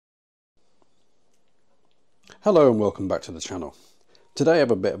Hello and welcome back to the channel. Today I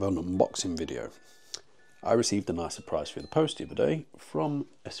have a bit of an unboxing video. I received a nice surprise through the post the other day from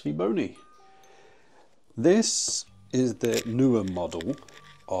SV198. This is the newer model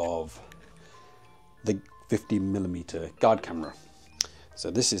of the 50mm guide camera. So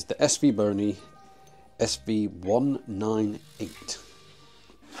this is the SV198 SV198.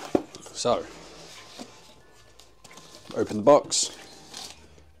 So, open the box,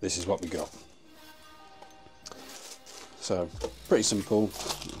 this is what we got. So, pretty simple.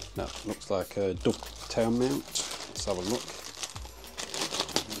 That looks like a dovetail mount. Let's have a look.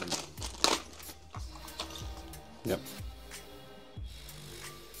 Yep.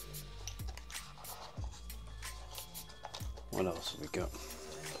 What else have we got?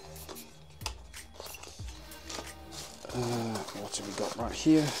 What have we got right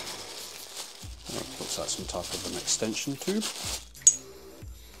here? Looks like some type of an extension tube.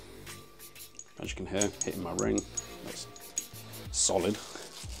 As you can hear, hitting my ring. That's solid.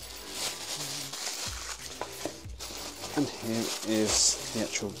 And here is the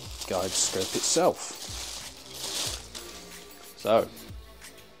actual guide scope itself. So,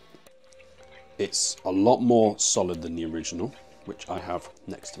 it's a lot more solid than the original, which I have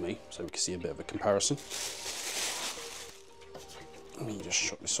next to me, so we can see a bit of a comparison. Let me just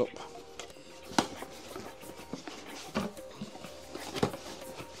shut this up.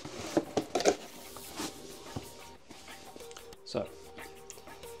 So,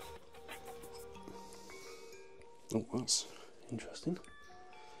 oh, that's interesting.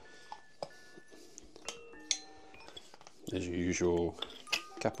 There's your usual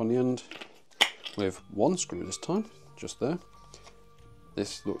cap on the end with one screw this time, just there.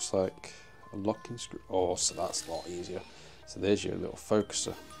 This looks like a locking screw. Oh, so that's a lot easier. So there's your little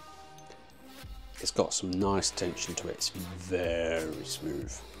focuser. It's got some nice tension to it. It's very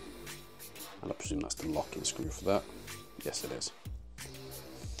smooth. And I presume that's the locking screw for that. Yes, it is.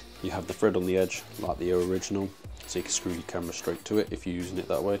 You have the thread on the edge, like the original, so you can screw your camera straight to it if you're using it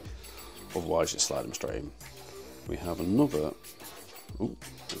that way. Otherwise, you slide them straight in. We have another. Ooh,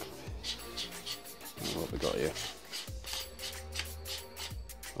 what we got here?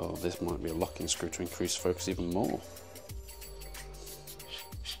 Oh, this might be a locking screw to increase focus even more.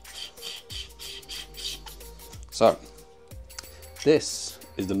 So, this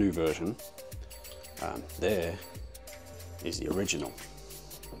is the new version, and there is the original.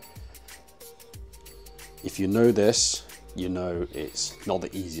 If you know this, you know it's not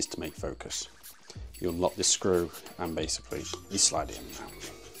the easiest to make focus. You unlock this screw and basically you slide it in and out.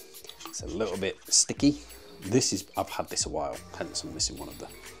 It's a little bit sticky. I've had this a while, hence I'm missing one of the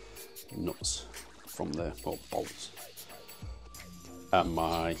nuts from there, or bolts. And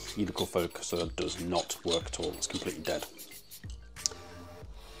my helical focuser does not work at all, it's completely dead.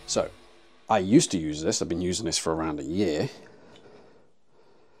 So, I used to use this, I've been using this for around a year.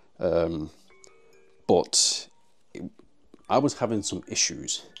 But I was having some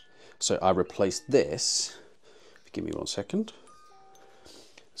issues. So I replaced this. Give me 1 second.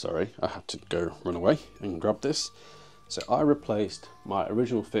 Sorry, I had to run away and grab this. So I replaced my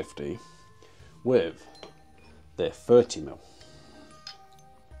original 50 with their 30mm.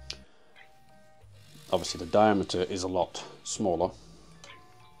 Obviously the diameter is a lot smaller,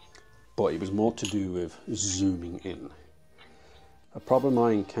 but it was more to do with zooming in. A problem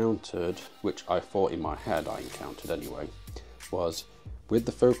I encountered, which I thought in my head I encountered anyway, was with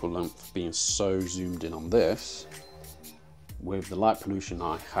the focal length being so zoomed in on this, with the light pollution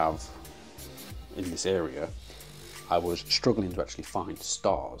I have in this area, I was struggling to actually find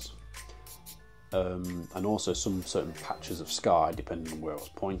stars. And also some certain patches of sky, depending on where I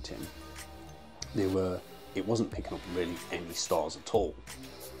was pointing, it wasn't picking up really any stars at all.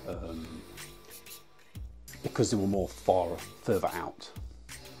 Because they were more further out.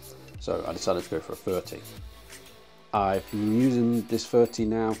 So I decided to go for a 30. I've been using this 30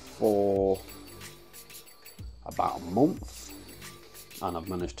 now for about a month, and I've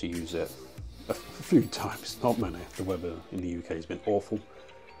managed to use it a few times, not many. The weather in the UK has been awful,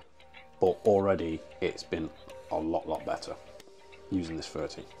 but already it's been a lot better using this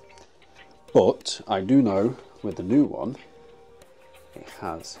 30. But I do know with the new one, it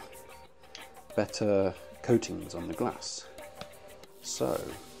has better coatings on the glass. So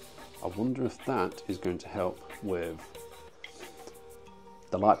I wonder if that is going to help with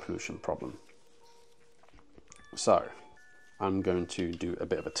the light pollution problem. So I'm going to do a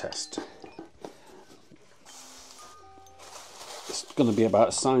bit of a test. It's going to be about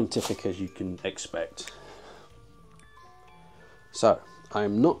as scientific as you can expect. So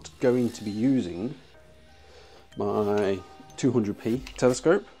I'm not going to be using my 200p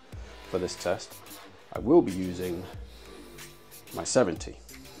telescope for this test. I will be using my 70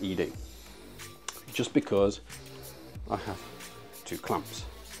 ED, just because I have 2 clamps.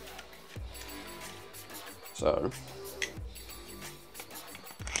 So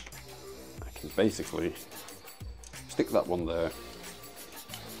I can basically stick that one there.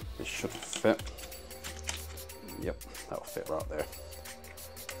 It should fit. Yep, that'll fit right there.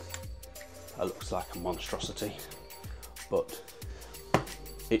 That looks like a monstrosity, but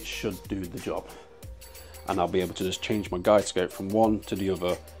it should do the job. And I'll be able to just change my guide scope from one to the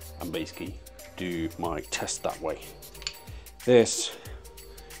other and basically do my test that way. This,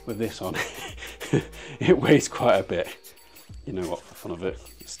 with this on, it weighs quite a bit. You know what, for fun of it,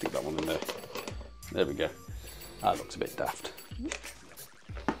 let's stick that one in there. There we go. That looks a bit daft.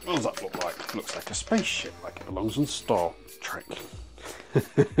 What does that look like? Looks like a spaceship, like it belongs on Star Trek.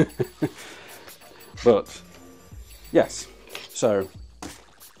 But yes, so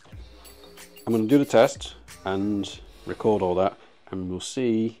I'm going to do the test and record all that, and we'll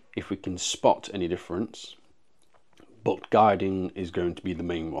see if we can spot any difference, but guiding is going to be the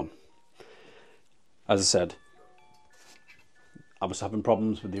main one. As I said, I was having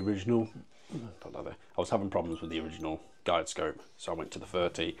problems with the original, guide scope, so I went to the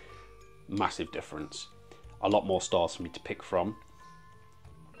 30. Massive difference, a lot more stars for me to pick from,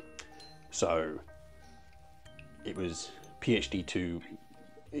 so it was PhD 2,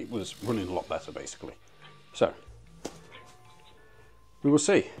 it was running a lot better basically. So we will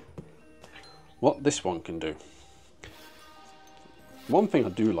see what this one can do. One thing I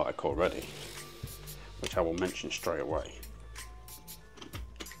do like already, which I will mention straight away,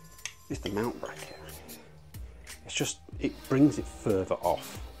 is the mount bracket. It's just, it brings it further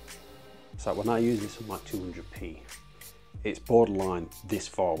off. So when I use this on my 200p, it's borderline this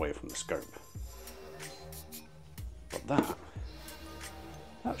far away from the scope. But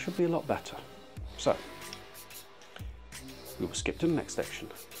that should be a lot better. So we will skip to the next section.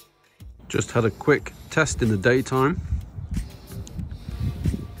 Just had a quick test in the daytime.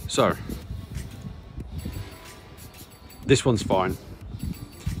 So this one's fine.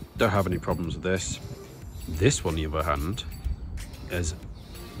 Don't have any problems with this. This one, on the other hand, is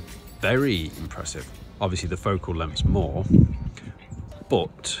very impressive. Obviously the focal length's more,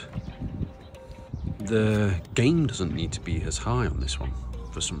 but the gain doesn't need to be as high on this one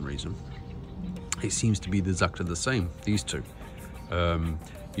for some reason. It seems to be exactly the same, these two.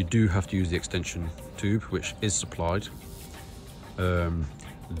 You do have to use the extension tube, which is supplied.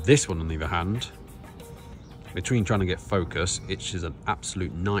 This one, on the other hand, between trying to get focus, which is an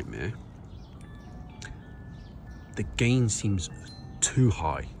absolute nightmare, the gain seems too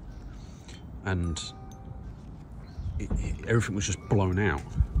high, and everything was just blown out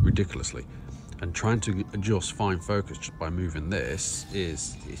ridiculously. And trying to adjust fine focus just by moving this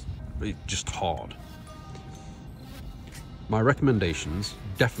is just hard. My recommendations,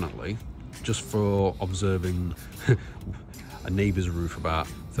 definitely, just for observing a neighbour's roof about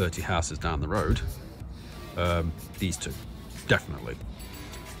 30 houses down the road, these two, definitely.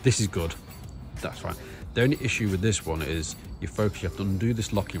 This is good, that's fine. The only issue with this one is you focus, you have to undo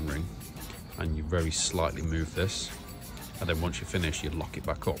this locking ring, and you very slightly move this, and then once you finish, you lock it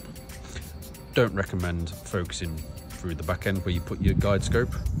back up. Don't recommend focusing through the back end where you put your guide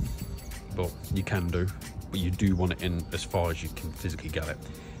scope, but you can do, but you do want it in as far as you can physically get it.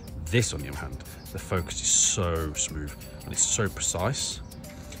 This, on the other hand, the focus is so smooth and it's so precise.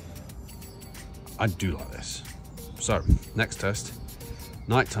 I do like this. So, next test,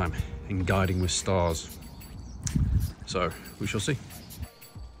 nighttime and guiding with stars. So, we shall see.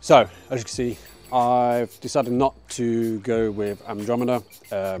 So, as you can see, I've decided not to go with Andromeda.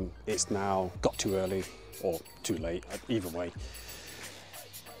 It's now got too early or too late, either way.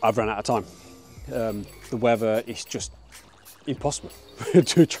 I've run out of time. The weather is just impossible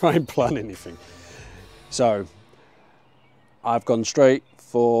to try and plan anything. So I've gone straight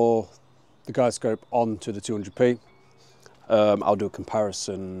for the guide scope onto the 200p. I'll do a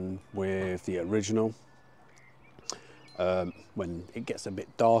comparison with the original. When it gets a bit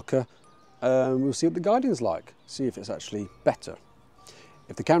darker, we'll see what the guiding's like, see if it's actually better.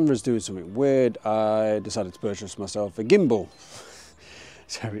 If the camera's doing something weird, I decided to purchase myself a gimbal.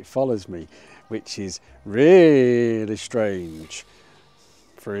 So it follows me, which is really strange,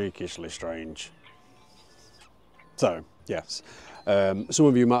 freakishly strange. So, yes, some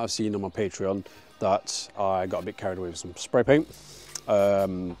of you might have seen on my Patreon that I got a bit carried away with some spray paint.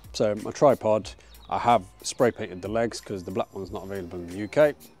 So my tripod, I have spray painted the legs because the black one's not available in the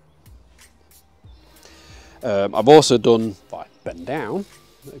UK. I've also done, if I bend down,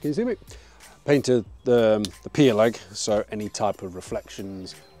 can you see me? Painted the pier leg, so any type of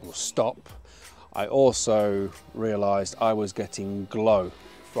reflections will stop. I also realised I was getting glow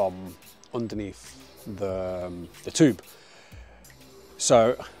from underneath the tube.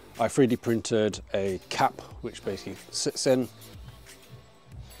 So I 3D printed a cap which basically sits in,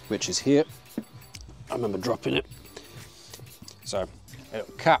 which is here. I remember dropping it. So a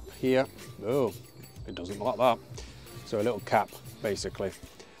little cap here. Oh, it doesn't look like that. So a little cap basically.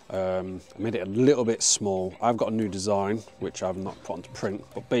 I made it a little bit small. I've got a new design which I've not put onto print,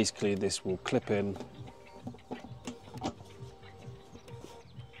 but basically this will clip in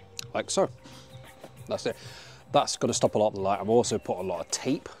like so. That's it. That's going to stop a lot of the light. I've also put a lot of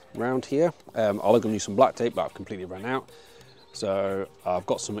tape around here. I was going to use some black tape, but I've completely run out. So I've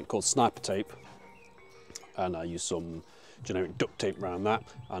got something called sniper tape, and I use some generic duct tape around that,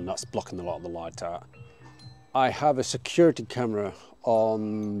 and that's blocking a lot of the light out. I have a security camera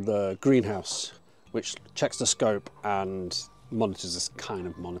on the greenhouse which checks the scope and monitors this, kind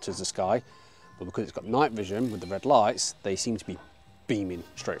of monitors the sky, but because it's got night vision with the red lights, they seem to be beaming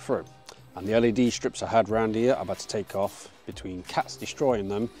straight through. And the LED strips I had around here I've had to take off between cats destroying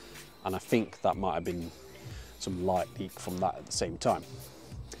them, and I think that might have been some light leak from that at the same time.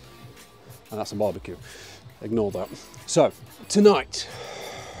 And that's a barbecue, ignore that. So tonight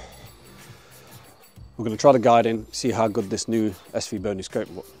we're going to try the guiding, see how good this new svbony scope,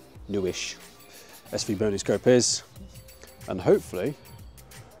 newish svbony scope is, and hopefully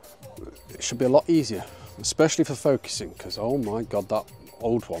it should be a lot easier, especially for focusing, because oh my god, that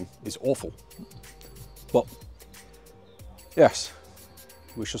old one is awful. But yes,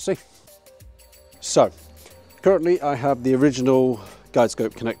 we shall see. So currently I have the original guide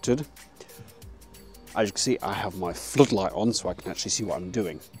scope connected. As you can see, I have my floodlight on so I can actually see what I'm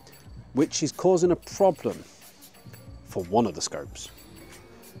doing, which is causing a problem for one of the scopes.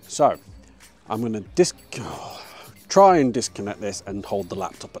 So I'm going to try and disconnect this and hold the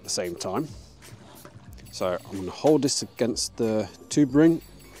laptop at the same time. So I'm going to hold this against the tube ring,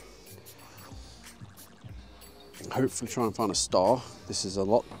 and hopefully try and find a star. This is a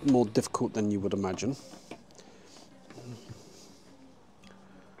lot more difficult than you would imagine.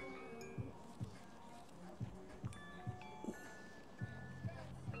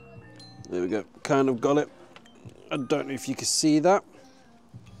 There we go, kind of got it. I don't know if you can see that.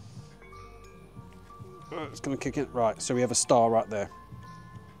 Oh, it's going to kick in. Right, so we have a star right there.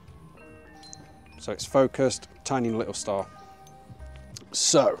 So it's focused, tiny little star.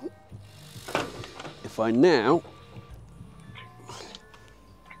 So if I now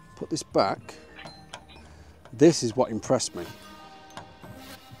put this back, this is what impressed me.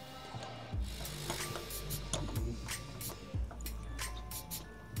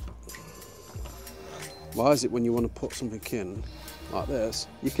 Why is it when you want to put something in like this,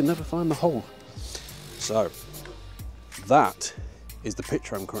 you can never find the hole? So that is the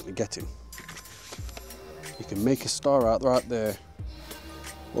picture I'm currently getting. You can make a star out right there.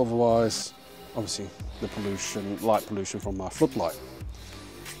 Otherwise, obviously the pollution, light pollution from my floodlight.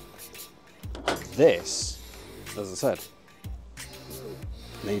 This, as I said,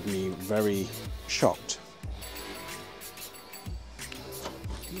 made me very shocked.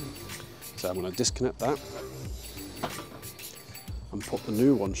 So I'm going to disconnect that and put the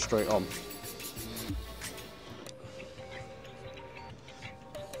new one straight on.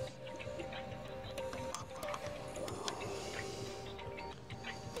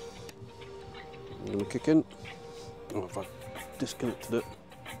 I'm going to kick in. Oh, if I disconnected it.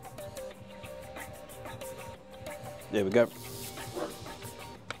 There we go.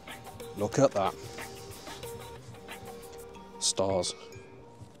 Look at that. Stars.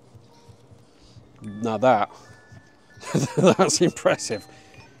 Now that's impressive.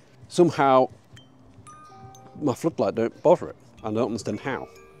 Somehow my floodlight don't bother it. I don't understand how.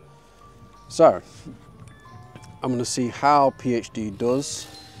 So I'm going to see how PhD does.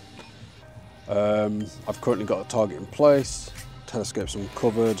 I've currently got a target in place, telescope's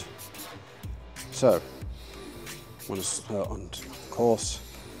uncovered. So I'm going to, of course,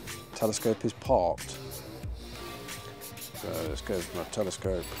 telescope is parked. So let's go to my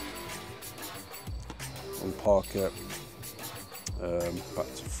telescope. Unpark it, back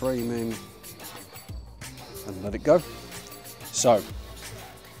to framing, and let it go. So I'm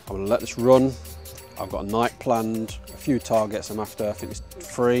going to let this run. I've got a night planned, a few targets I'm after. I think it's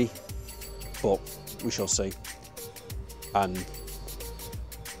 3, but we shall see. And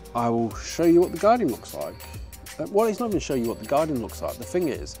I will show you what the guiding looks like. Well, it's not going to show you what the guiding looks like. The thing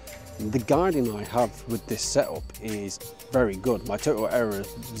is, the guiding I have with this setup is very good. My total error is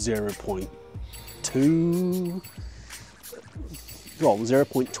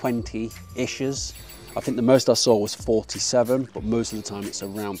 0.20 issues, I think the most I saw was 47, but most of the time it's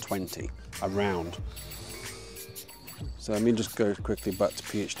around 20, around. So let me just go quickly back to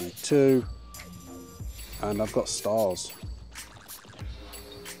PhD 2, and I've got stars.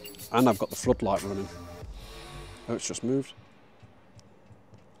 And I've got the floodlight running. Oh, it's just moved.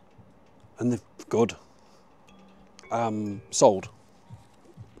 And they're good. Sold.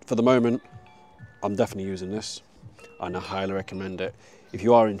 For the moment, I'm definitely using this, and I highly recommend it. If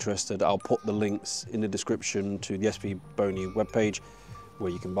you are interested, I'll put the links in the description to the svbony webpage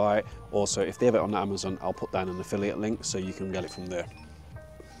where you can buy it. Also, if they have it on Amazon, I'll put down an affiliate link so you can get it from there.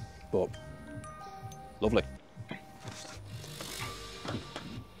 But lovely.